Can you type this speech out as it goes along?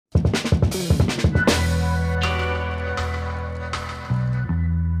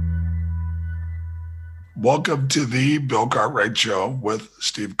Welcome to the Bill Cartwright Show with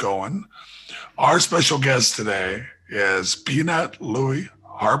Steve Cohen. Our special guest today is Peanut Louie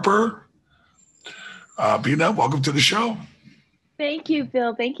Harper. Peanut, welcome to the show. Thank you,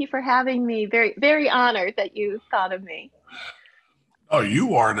 Bill. Thank you for having me. Very, very honored that you thought of me. Oh,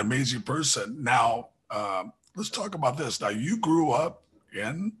 you are an amazing person. Now, let's talk about this. Now, you grew up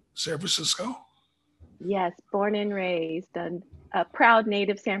in San Francisco? Yes, born and raised, and a proud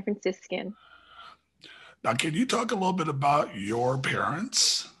native San Franciscan. Now, can you talk a little bit about your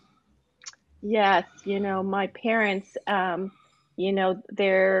parents? Yes, my parents,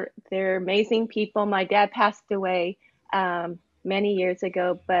 they're amazing people. My dad passed away many years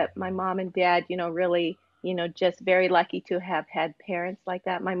ago, but my mom and dad, really, just very lucky to have had parents like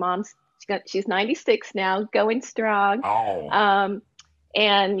that. My she's 96 now, going strong. Oh,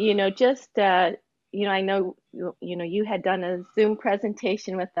 And I know you had done a Zoom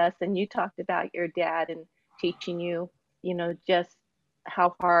presentation with us, and you talked about your dad and teaching you, just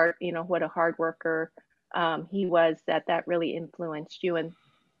how hard, what a hard worker he was, that really influenced you and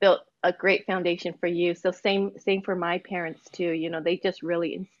built a great foundation for you. So same for my parents too. They just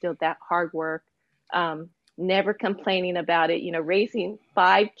really instilled that hard work, never complaining about it. Raising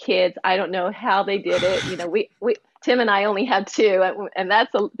 5 kids, I don't know how they did it. We Tim and I only had 2, and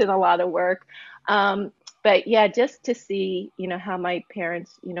that's been a lot of work. But yeah, just to see, how my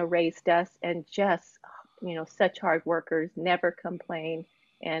parents, raised us, and just, such hard workers, never complain,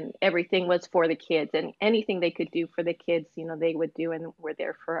 and everything was for the kids, and anything they could do for the kids, they would do, and were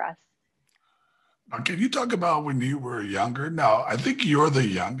there for us. now can you talk about when you were younger? Now, I think you're the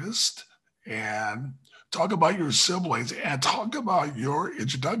youngest, and talk about your siblings and talk about your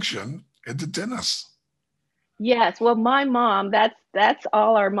introduction into tennis. Yes, well, my mom, that's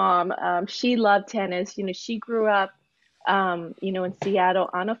all our mom. She loved tennis. She grew up, in Seattle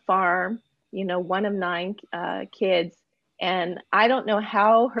on a farm, one of 9 kids. And I don't know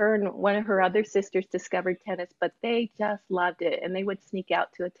how her and one of her other sisters discovered tennis, but they just loved it. And they would sneak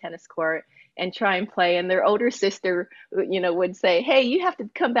out to a tennis court and try and play. And their older sister, would say, "Hey, you have to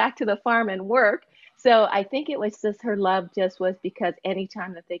come back to the farm and work." So I think it was just her love just was because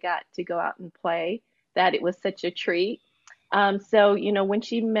anytime that they got to go out and play, that it was such a treat. So, when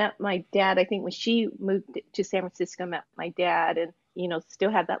she met my dad, I think when she moved to San Francisco, met my dad, and,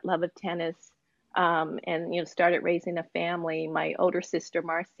 still had that love of tennis, and, started raising a family. My older sister,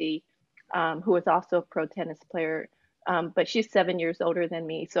 Marcy, who was also a pro tennis player, but she's 7 years older than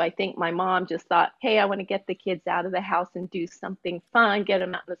me. So I think my mom just thought, hey, I want to get the kids out of the house and do something fun, get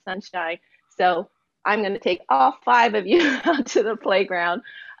them out in the sunshine. So I'm going to take all 5 of you out to the playground.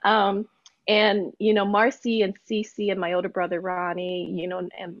 And, Marcy and Cece and my older brother, Ronnie,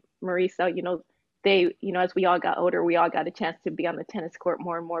 and Marisa, they, as we all got older, we all got a chance to be on the tennis court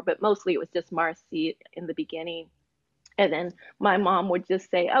more and more, but mostly it was just Marcy in the beginning. And then my mom would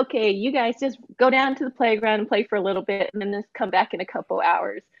just say, okay, you guys just go down to the playground and play for a little bit, and then just come back in a couple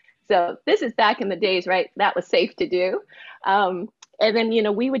hours. So this is back in the days, right? That was safe to do. And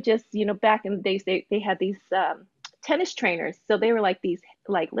then, we would just, back in the days, they had these tennis trainers. So they were like these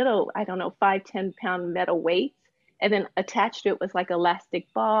like little, I don't know, 5-10 pound metal weights. And then attached to it was like elastic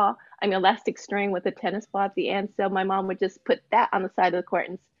string with a tennis ball at the end. So my mom would just put that on the side of the court.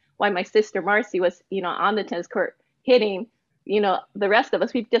 And while my sister Marcy was, on the tennis court hitting, the rest of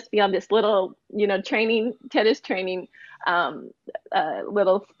us, we'd just be on this little, tennis training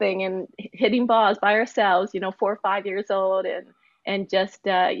little thing and hitting balls by ourselves, 4 or 5 years old, and just,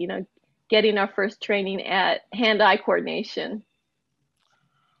 getting our first training at hand-eye coordination.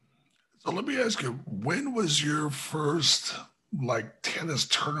 So let me ask you, when was your first tennis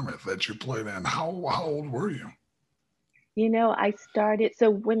tournament that you played in? How old were you? I started, so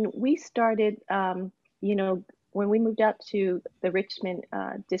when we started, when we moved out to the Richmond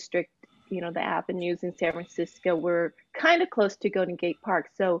district, the avenues in San Francisco were kind of close to Golden Gate Park.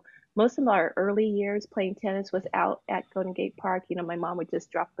 So most of our early years playing tennis was out at Golden Gate Park. My mom would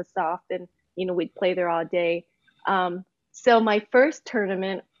just drop us off, and, we'd play there all day. So my first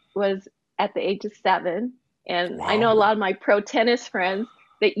tournament was at the age of 7. And Wow. I know a lot of my pro tennis friends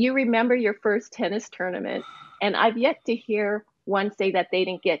that you remember your first tennis tournament. And I've yet to hear one say that they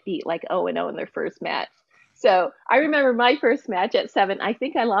didn't get beat like 0-0 in their first match. So I remember my first match at 7. I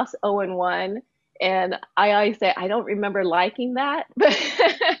think I lost 0-1. And I always say, I don't remember liking that. But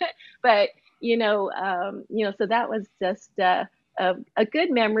so that was just a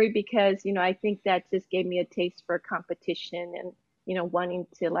good memory because, I think that just gave me a taste for competition and, wanting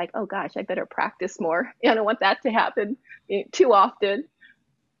to oh gosh, I better practice more. I don't want that to happen too often.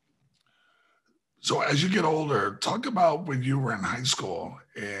 So as you get older, talk about when you were in high school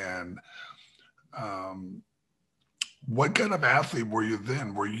and Um, what kind of athlete were you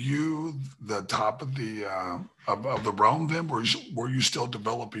then? Were you the top of of the realm then? Were you still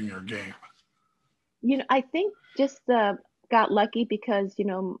developing your game? I think just got lucky because,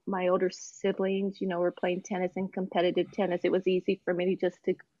 my older siblings, were playing tennis and competitive tennis. It was easy for me to just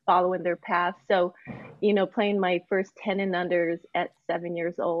to follow in their path. So, playing my first 10 and unders at 7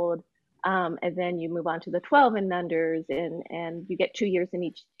 years old. And then you move on to the 12 and unders and you get 2 years in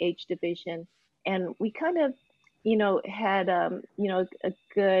each age division. And we kind of, had, a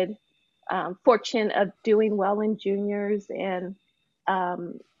good fortune of doing well in juniors and,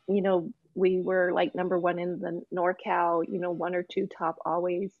 we were like number one in the NorCal, one or two top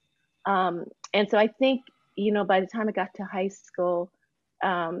always. And so I think, by the time I got to high school,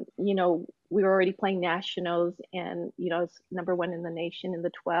 we were already playing nationals and, I was number one in the nation in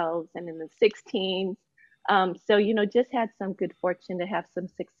the 12s and in the 16s. So, just had some good fortune to have some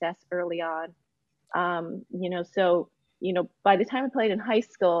success early on. So, by the time I played in high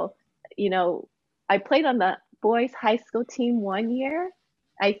school, you know, I played on the boys high school team 1 year,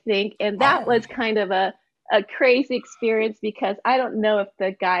 I think, and that Oh, was kind of a crazy experience because I don't know if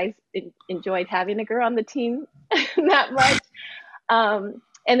the guys enjoyed having a girl on the team that much.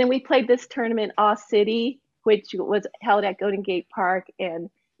 And then we played this tournament, All City, which was held at Golden Gate Park, and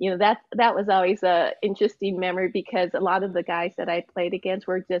that was always a interesting memory because a lot of the guys that I played against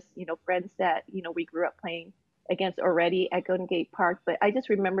were just friends that we grew up playing against already at Golden Gate Park. But I just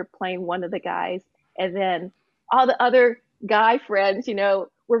remember playing one of the guys, and then all the other guy friends,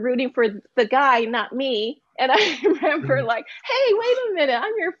 were rooting for the guy, not me. And I remember like, hey, wait a minute,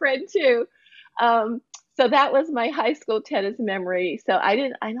 I'm your friend too. Um, so that was my high school tennis memory. So I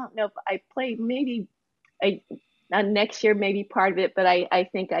don't know if I played maybe a, next year, maybe part of it, but I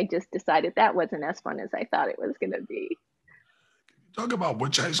think I just decided that wasn't as fun as I thought it was going to be. talk about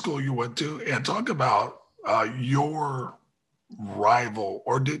which high school you went to, and talk about your rival,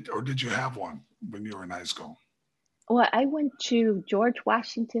 or did you have one when you were in high school? Well, I went to George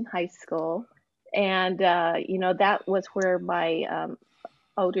Washington High School, and that was where my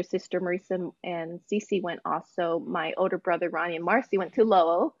older sister Marisa and Cece went. Also, my older brother Ronnie and Marcy went to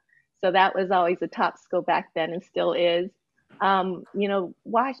Lowell, so that was always a top school back then and still is. By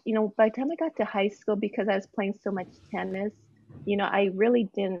the time I got to high school, because I was playing so much tennis, I really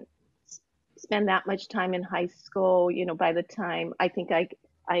didn't spend that much time in high school. By the time I think I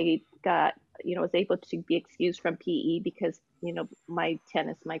got, was able to be excused from PE because, my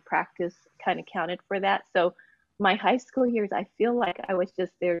tennis, my practice kind of counted for that. So my high school years, I feel like I was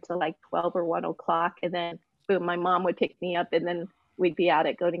just there till like 12 or 1 o'clock. And then boom, my mom would pick me up and then we'd be out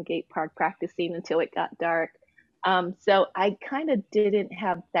at Golden Gate Park practicing until it got dark. So I kind of didn't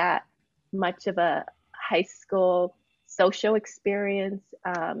have that much of a high school social experience.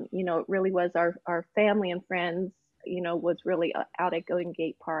 It really was our family and friends, was really out at Golden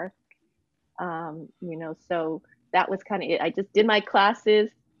Gate Park. So that was kind of it. I just did my classes,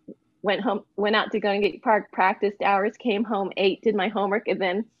 went home, went out to Golden Gate Park, practiced hours, came home, ate, did my homework, and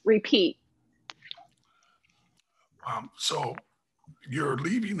then repeat. So you're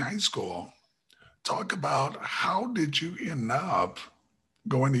leaving high school. Talk about how did you end up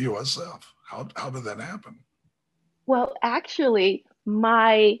going to USF? How did that happen? Well, actually,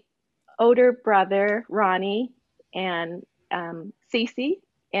 my older brother, Ronnie, and Cece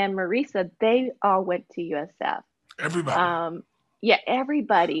and Marisa, they all went to USF. Everybody. Um, yeah,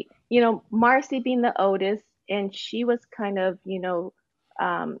 everybody. Marcy being the oldest, and she was kind of,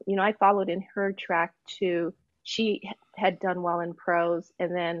 I followed in her track too. She had done well in pros,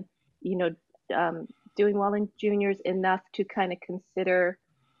 and then, you know, doing well in juniors enough to kind of consider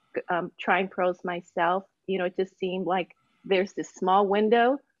trying pros myself. It just seemed like there's this small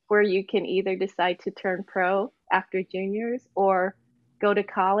window where you can either decide to turn pro after juniors or go to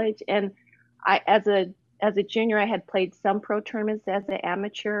college. And I, as a junior, I had played some pro tournaments as an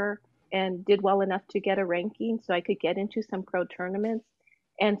amateur and did well enough to get a ranking so I could get into some pro tournaments.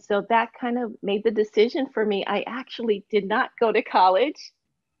 And so that kind of made the decision for me. I actually did not go to college.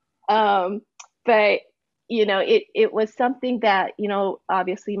 Um, but it was something that,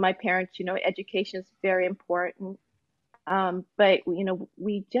 obviously my parents, education is very important. But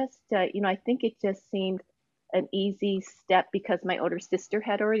we just, I think it just seemed an easy step because my older sister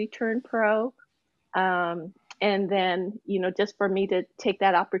had already turned pro. And then, just for me to take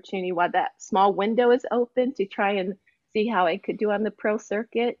that opportunity while that small window is open to try and see how I could do on the pro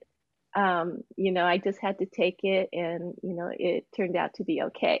circuit. I just had to take it and, it turned out to be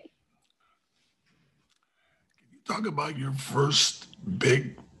okay. Talk about your first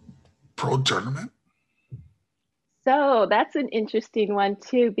big pro tournament. So that's an interesting one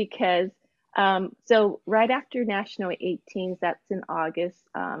too, because So right after National 18s, that's in August,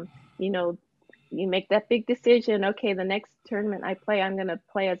 you know, you make that big decision. Okay, the next tournament I play, I'm going to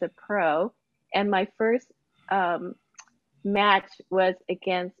play as a pro. And my first um, match was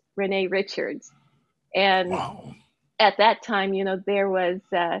against Renee Richards. And Wow. at that time, there was,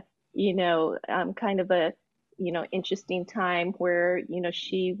 kind of a, interesting time where,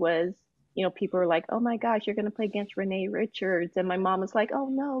 she was, people were like, oh my gosh, you're going to play against Renee Richards. And my mom was like, oh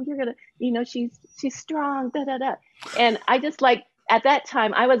no, you're going to, she's strong, da, da, da. And I just like, at that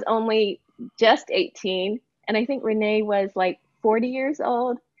time, I was only just 18. And I think Renee was like 40 years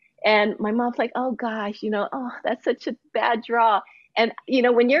old. And my mom's like, oh gosh, oh, that's such a bad draw. And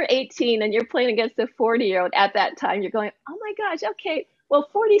when you're 18 and you're playing against a 40-year-old at that time, you're going, oh my gosh, okay, well,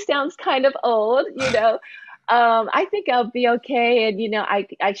 40 sounds kind of old. I think I'll be okay. And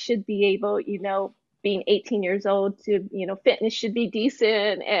I should be able, being 18 years old to, fitness should be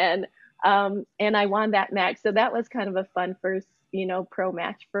decent. And I won that match. So that was kind of a fun first, pro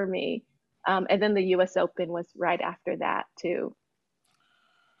match for me. And then the US Open was right after that too.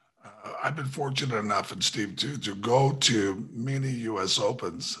 I've been fortunate enough, and Steve too, to go to many U.S.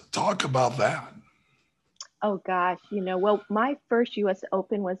 Opens. Talk about that. Oh gosh, well, my first US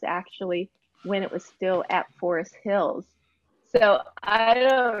Open was actually when it was still at Forest Hills. So I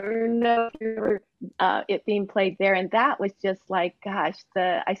don't know if you remember it being played there. And that was just like, gosh,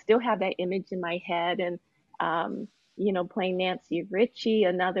 I still have that image in my head. And playing Nancy Ritchie,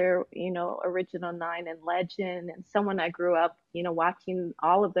 another, original nine and legend, and someone I grew up, watching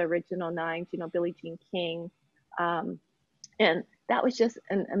all of the original nines, Billie Jean King. Um, and that was just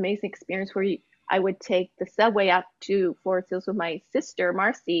an amazing experience where I would take the subway out to Forest Hills with my sister,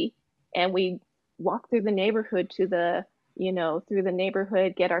 Marcy, and we walk through the neighborhood to through the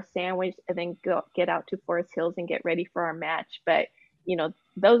neighborhood, get our sandwich, and then get out to Forest Hills and get ready for our match. But,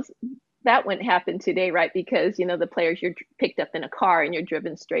 those that wouldn't happen today, right? Because, the players, you're picked up in a car and you're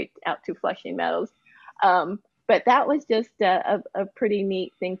driven straight out to Flushing Meadows. But that was just a pretty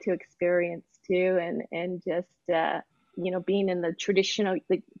neat thing to experience too. And just, being in the traditional,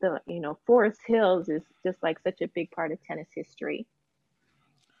 Forest Hills is just like such a big part of tennis history.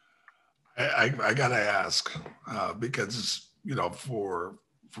 I got to ask because for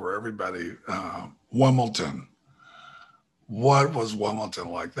everybody, Wimbledon. What was Wimbledon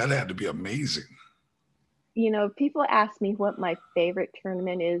like? That had to be amazing. People ask me what my favorite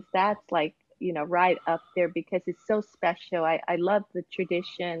tournament is. That's like, right up there because it's so special. I love the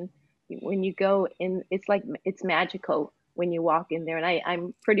tradition. When you go in, it's like it's magical when you walk in there. And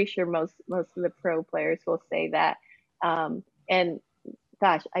I'm pretty sure most of the pro players will say that. And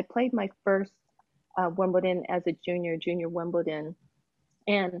gosh, I played my first Wimbledon as a junior Wimbledon,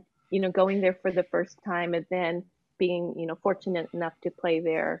 and going there for the first time, and then being fortunate enough to play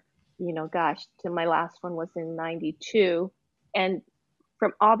there. Gosh, to my last one was in '92, and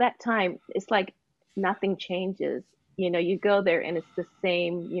from all that time, it's like nothing changes. You go there and it's the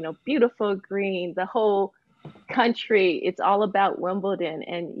same. Beautiful green, the whole country. It's all about Wimbledon,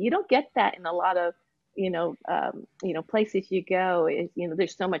 and you don't get that in a lot of places you go.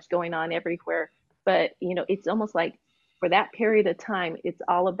 There's so much going on everywhere, but it's almost like for that period of time, it's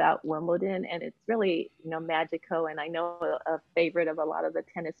all about Wimbledon, and it's really magical. And I know a favorite of a lot of the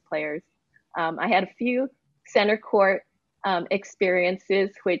tennis players. I had a few center court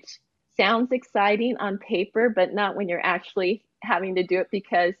experiences, which sounds exciting on paper, but not when you're actually having to do it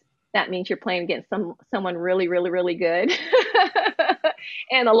because that means you're playing against someone really, really, really good.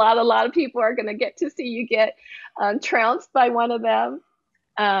 And a lot of people are going to get to see you get trounced by one of them.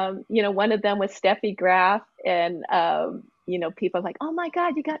 One of them was Steffi Graf, and people are like, "Oh my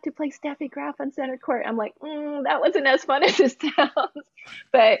God, you got to play Steffi Graf on center court." I'm like, that wasn't as fun as it sounds,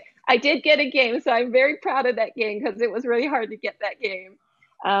 but I did get a game, so I'm very proud of that game because it was really hard to get that game.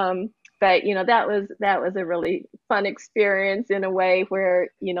 Um, but that was a really fun experience in a way where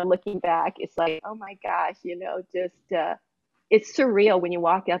looking back, it's like, oh my gosh, just it's surreal when you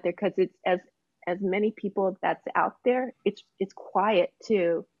walk out there because it's as many people that's out there. It's quiet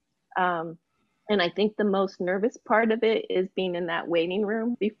too. Um, and I think the most nervous part of it is being in that waiting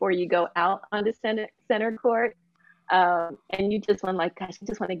room before you go out onto center court. And you just want like, gosh, you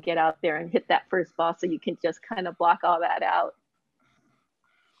just want to get out there and hit that first ball so you can just kind of block all that out.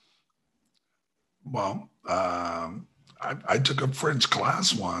 Well, I took a French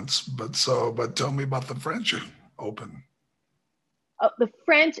class once, but tell me about the French Open. Oh, the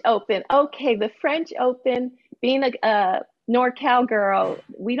French Open. Okay, the French Open. Being a NorCal girl,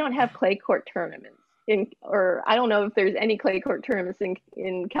 we don't have clay court tournaments or I don't know if there's any clay court tournaments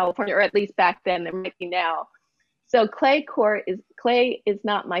in California, or at least back then. There might be now. So clay is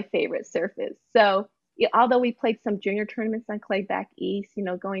not my favorite surface. So yeah, although we played some junior tournaments on clay back east,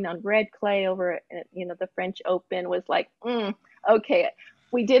 going on red clay over at, the French Open was like, okay,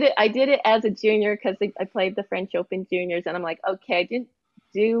 we did it. I did it as a junior because I played the French Open juniors, and I'm like, okay, I didn't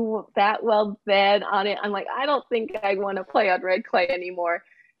do that well then on it. I'm like, I don't think I want to play on red clay anymore.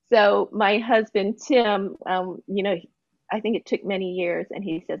 So my husband Tim, I think it took many years, and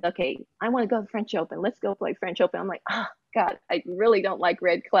he says, okay, I want to go to French Open. Let's go play French Open. I'm like, oh God, I really don't like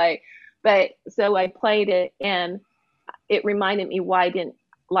red clay. But so I played it, and it reminded me why I didn't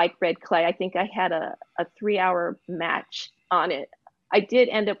like red clay. I think I had a 3 hour match on it. I did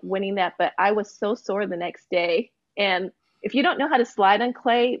end up winning that, but I was so sore the next day. And if you don't know how to slide on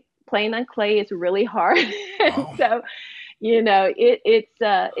clay, playing on clay is really hard. Wow. So,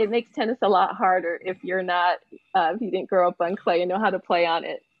 it makes tennis a lot harder if you're not if you didn't grow up on clay and know how to play on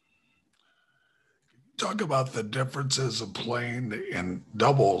it. Talk about the differences of playing in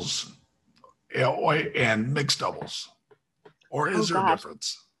doubles and mixed doubles, or Oh is there a gosh,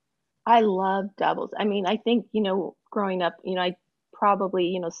 difference? I love doubles. I mean, I think, growing up, I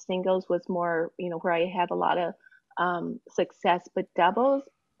probably, singles was more, where I had a lot of success, but doubles,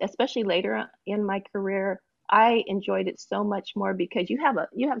 especially later in my career, I enjoyed it so much more because you have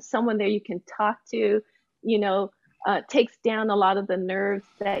someone there you can talk to, you know, takes down a lot of the nerves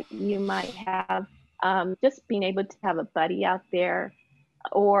that you might have. Just being able to have a buddy out there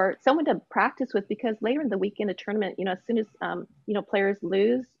or someone to practice with because later in the week in a tournament, as soon as players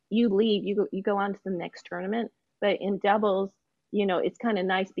lose, you leave, you go on to the next tournament. But in doubles, it's kind of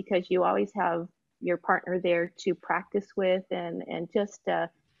nice because you always have your partner there to practice with and just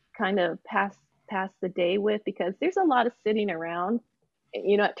kind of pass the day with because there's a lot of sitting around,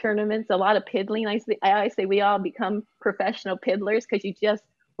 at tournaments, a lot of piddling. I always say we all become professional piddlers because you just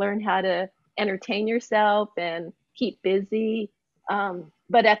learn how to entertain yourself and keep busy,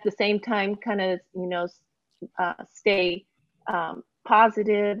 but at the same time, kind of, stay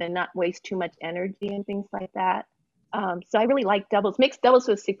positive and not waste too much energy and things like that. So I really like doubles. Mixed doubles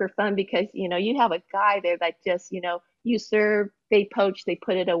was super fun because, you have a guy there that just, you serve, they poach, they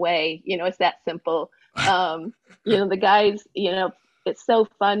put it away. It's that simple. The guys, it's so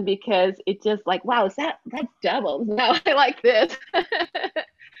fun because it's just like, wow, that's doubles. Now I like this.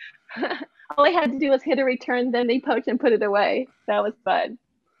 All I had to do was hit a return, then they poach and put it away. That was fun.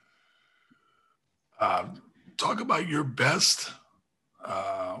 Uh, Talk about your best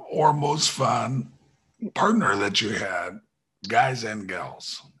or most fun partner that you had, guys and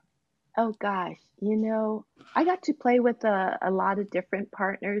gals. Oh gosh, I got to play with a lot of different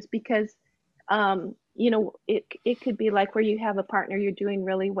partners because, it could be like where you have a partner you're doing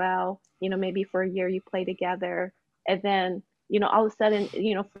really well, maybe for a year you play together, and then, all of a sudden,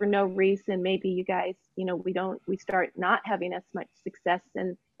 for no reason, maybe you guys, we start not having as much success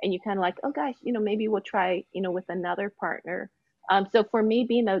and you kind of like, oh gosh, maybe we'll try, with another partner. So for me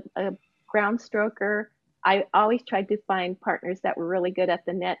being a ground stroker, I always tried to find partners that were really good at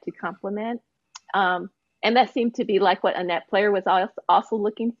the net to complement. Um, and that seemed to be like what a net player was also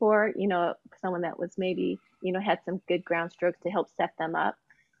looking for, someone that was maybe, had some good ground strokes to help set them up.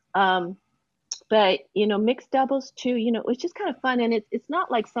 Um, but, mixed doubles too, it's just kind of fun. And it's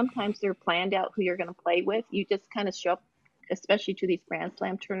not like sometimes they're planned out who you're going to play with. You just kind of show up, especially to these Grand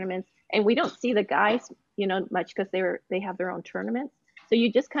Slam tournaments. And we don't see the guys, much because they have their own tournaments. So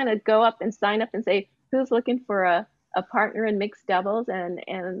you just kind of go up and sign up and say, who's looking for a partner in mixed doubles and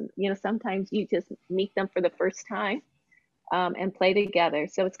sometimes you just meet them for the first time, and play together,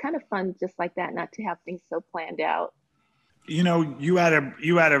 so it's kind of fun just like that, not to have things so planned out. You had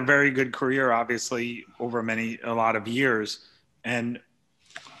a very good career, obviously, over a lot of years, and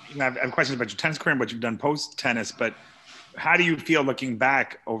I have questions about your tennis career and what you've done post tennis. But how do you feel looking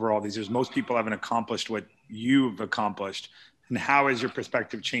back over all these years? Most people haven't accomplished what you've accomplished, and how has your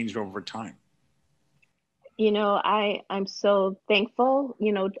perspective changed over time? I'm so thankful.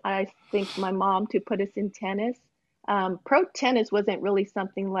 I think my mom to put us in tennis. Pro tennis wasn't really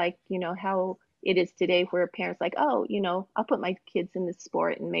something like, how it is today where parents like, oh, I'll put my kids in this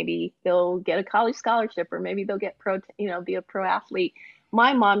sport and maybe they'll get a college scholarship or maybe they'll get be a pro athlete.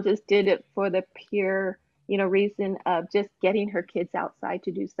 My mom just did it for the pure, reason of just getting her kids outside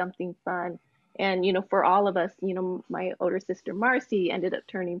to do something fun. And, for all of us, my older sister Marcy ended up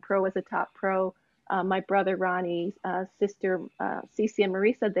turning pro as a top pro. My brother Ronnie's sister Cece and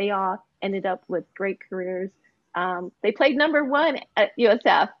Marisa, they all ended up with great careers. They played number one at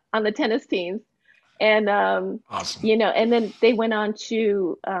USF on the tennis teams, and Awesome. and then they went on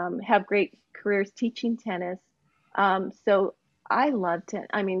to have great careers teaching tennis. So I love tennis.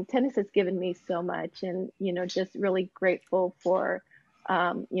 I mean, tennis has given me so much, and just really grateful for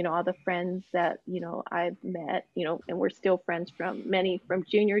all the friends that I've met, and we're still friends from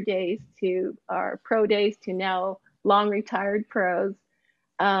junior days to our pro days to now long retired pros.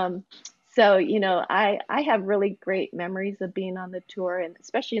 Um, so I have really great memories of being on the tour, and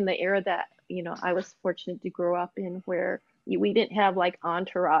especially in the era that I was fortunate to grow up in, where we didn't have like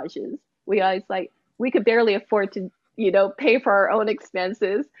entourages. We always like we could barely afford to pay for our own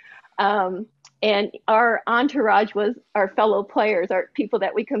expenses. Um, and our entourage was our fellow players, our people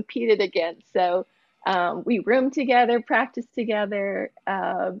that we competed against. So we roomed together, practiced together.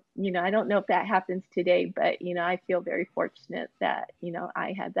 I don't know if that happens today, but I feel very fortunate that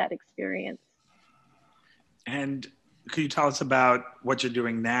I had that experience. And could you tell us about what you're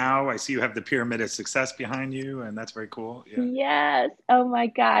doing now? I see you have the Pyramid of Success behind you, and that's very cool. Yeah. Yes. Oh my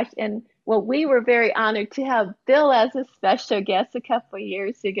gosh. And well, we were very honored to have Bill as a special guest a couple of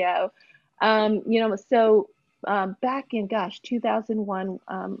years ago. Back in, 2001,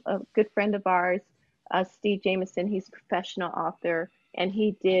 a good friend of ours, Steve Jameson, he's a professional author, and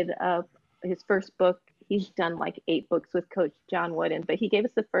he did his first book. He's done like 8 books with Coach John Wooden, but he gave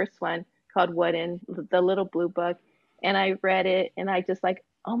us the first one called Wooden, the Little Blue Book. And I read it, and I just like,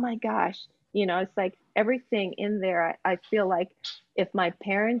 oh my gosh, it's like everything in there. I feel like if my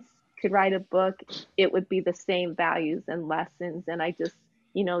parents could write a book, it would be the same values and lessons. And I just,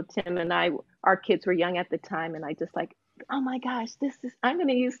 Tim and I, our kids were young at the time, and I just like, oh my gosh, I'm going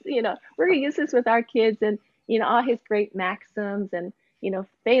to use, we're going to use this with our kids, and, all his great maxims, and,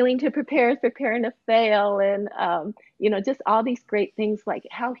 failing to prepare is preparing to fail. And, just all these great things, like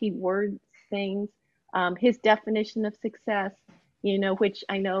how he words things, his definition of success, which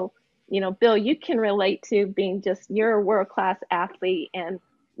I know, Bill, you can relate to, being just, you're a world-class athlete, and,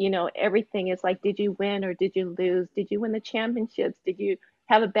 everything is like, did you win or did you lose? Did you win the championships? Did you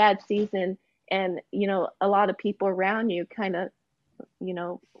have a bad season? And, a lot of people around you kind of,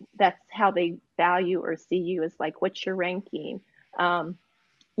 that's how they value or see you, as like, what's your ranking? What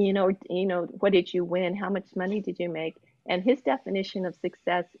did you win? How much money did you make? And his definition of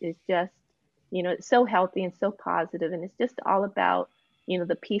success is just, it's so healthy and so positive, and it's just all about,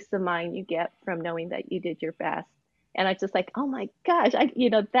 the peace of mind you get from knowing that you did your best. And I just like, oh my gosh,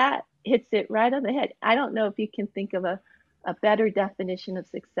 that hits it right on the head. I don't know if you can think of a better definition of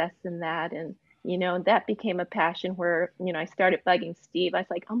success than that. And, that became a passion where, I started bugging Steve. I was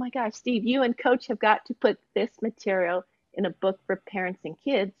like, oh my gosh, Steve, you and Coach have got to put this material in a book for parents and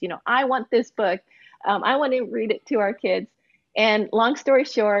kids. I want this book. I want to read it to our kids. And long story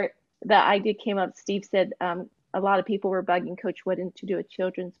short, the idea came up. Steve said a lot of people were bugging Coach Wooden to do a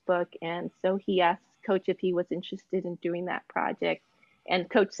children's book. And so he asked Coach if he was interested in doing that project. And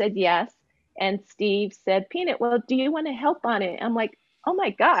Coach said yes. And Steve said, Peanut, well, do you want to help on it? I'm like, oh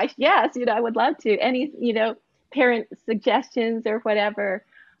my gosh, yes, I would love to. Any, parent suggestions or whatever.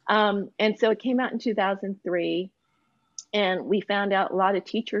 And so it came out in 2003. And we found out a lot of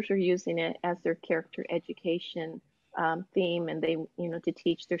teachers are using it as their character education theme, and they, to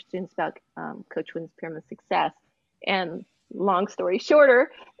teach their students about Coach Wooden's Pyramid of Success. And long story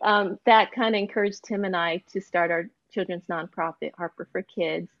shorter, that kind of encouraged Tim and I to start our children's nonprofit, Harper for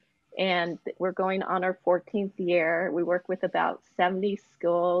Kids. And we're going on our 14th year. We work with about 70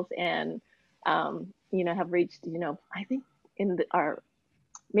 schools, and, have reached, I think our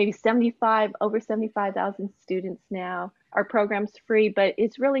maybe over 75,000 students now. Our program's free, but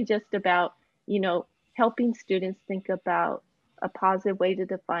it's really just about, helping students think about a positive way to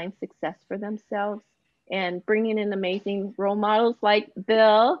define success for themselves, and bringing in amazing role models like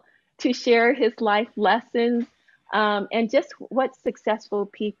Bill to share his life lessons, and just what successful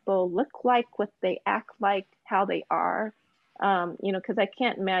people look like, what they act like, how they are, because I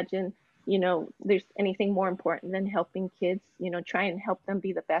can't imagine, there's anything more important than helping kids, try and help them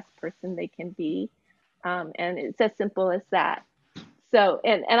be the best person they can be. And it's as simple as that. So,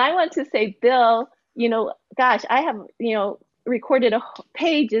 and I want to say, Bill, gosh, I have, recorded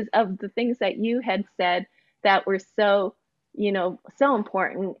pages of the things that you had said that were so, so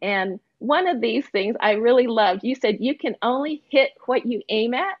important. And one of these things I really loved, you said you can only hit what you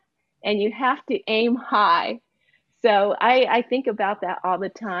aim at, and you have to aim high. So I think about that all the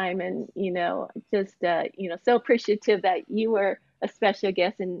time, and, just, so appreciative that you were a special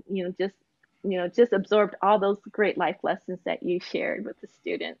guest, and, just absorbed all those great life lessons that you shared with the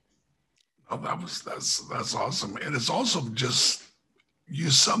students. Oh, that's awesome. And it's also just, you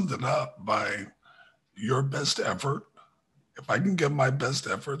summed it up by your best effort. If I can give my best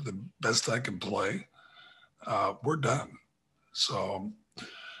effort, the best I can play, we're done. So,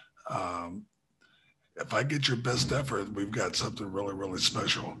 if I get your best effort, we've got something really, really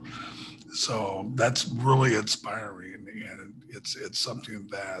special. So that's really inspiring, and it's something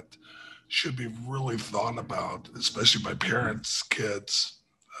that should be really thought about, especially by parents, kids,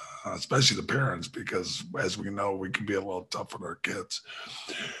 especially the parents, because as we know, we can be a little tough on our kids.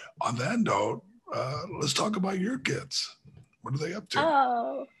 On that note, let's talk about your kids. What are they up to?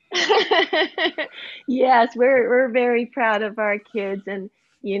 Oh, yes, we're very proud of our kids, and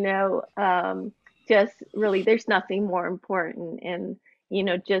you know, just really, there's nothing more important, and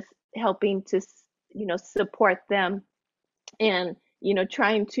just helping to support them, and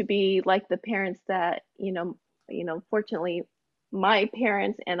trying to be like the parents that fortunately my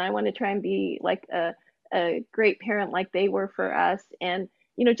parents, and I want to try and be like a great parent like they were for us, and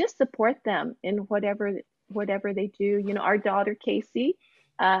just support them in whatever they do. Our daughter Casey,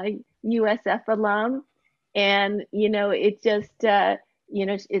 uh, USF alum, and it just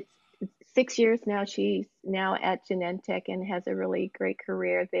it's 6 years now. She's now at Genentech and has a really great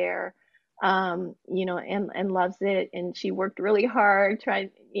career there, and loves it. And she worked really hard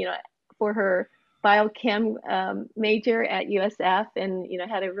trying, for her biochem major at USF, and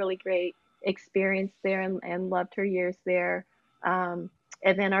had a really great experience there, and loved her years there.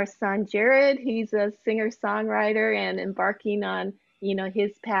 And then our son Jared, he's a singer-songwriter and embarking on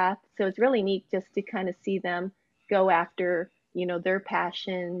his path. So it's really neat just to kind of see them go after their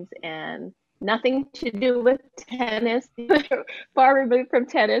passions, and nothing to do with tennis, far removed from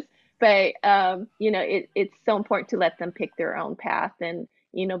tennis. But it's so important to let them pick their own path. And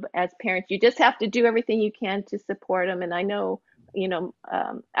as parents, you just have to do everything you can to support them. And I know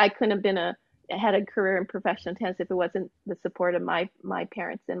I couldn't have had a career in professional tennis if it wasn't the support of my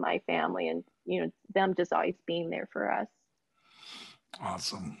parents and my family, and them just always being there for us.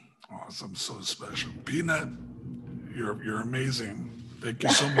 Awesome. So special. Peanut, you're amazing. Thank you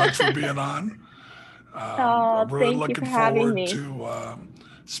so much for being on. Oh, I'm really thank you looking for having forward me. to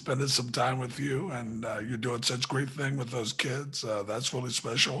spending some time with you, and you're doing such great thing with those kids. That's really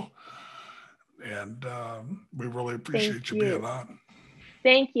special, and we really Thank appreciate you being you. on.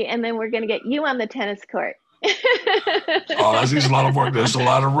 Thank you. And then we're going to get you on the tennis court. Oh, that needs a lot of work. There's a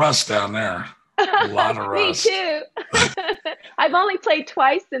lot of rust down there. A lot of Me rust. too. I've only played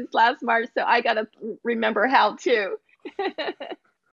twice since last March, so I got to remember how to.